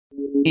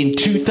In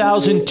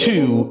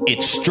 2002,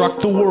 it struck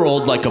the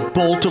world like a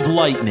bolt of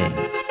lightning.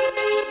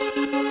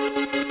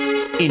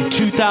 In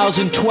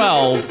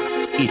 2012,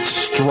 it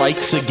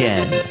strikes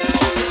again.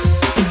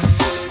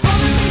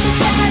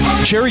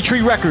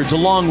 Cherrytree Records,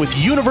 along with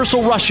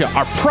Universal Russia,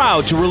 are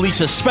proud to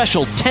release a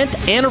special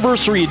 10th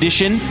anniversary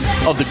edition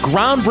of the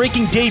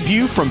groundbreaking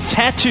debut from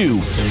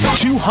t.A.T.u,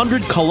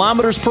 200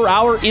 kilometers per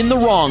hour in the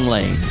wrong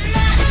lane.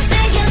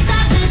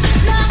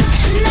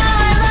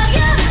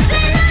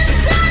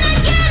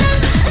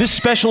 This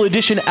special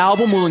edition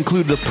album will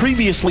include the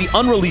previously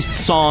unreleased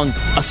song,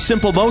 A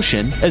Simple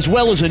Motion, as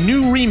well as a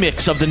new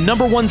remix of the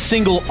 #1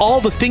 single, All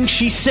the Things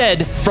She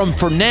Said, from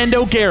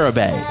Fernando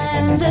Garibay.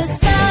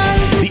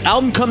 The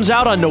album comes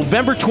out on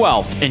November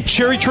 12th, and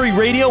Cherrytree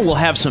Radio will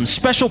have some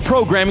special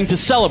programming to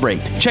celebrate.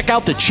 Check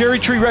out the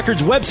Cherrytree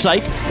Records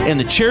website and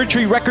the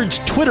Cherrytree Records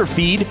Twitter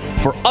feed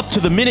for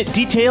up-to-the-minute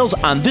details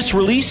on this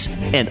release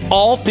and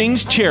all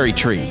things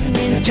Cherrytree.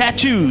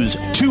 t.A.T.u's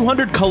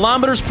 200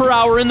 kilometers per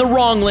hour in the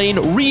wrong lane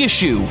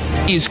reissue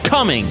is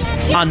coming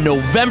on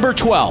November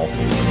 12th.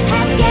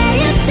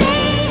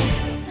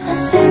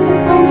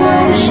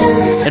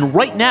 And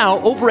right now,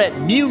 over at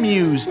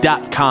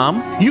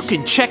mewmuse.com, you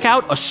can check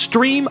out a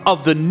stream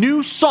of the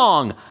new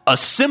song, A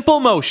Simple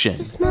Motion.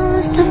 The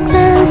smallest of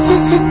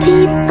glances, a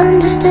deep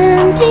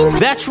understanding.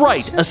 That's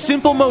right, A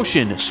Simple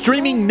Motion,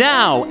 streaming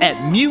now at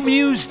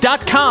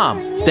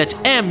mewmuse.com. That's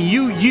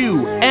MUUMUSE.com.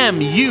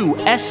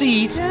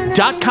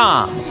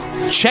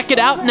 Check it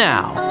out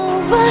now.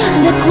 Over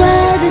the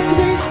quietest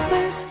whisper.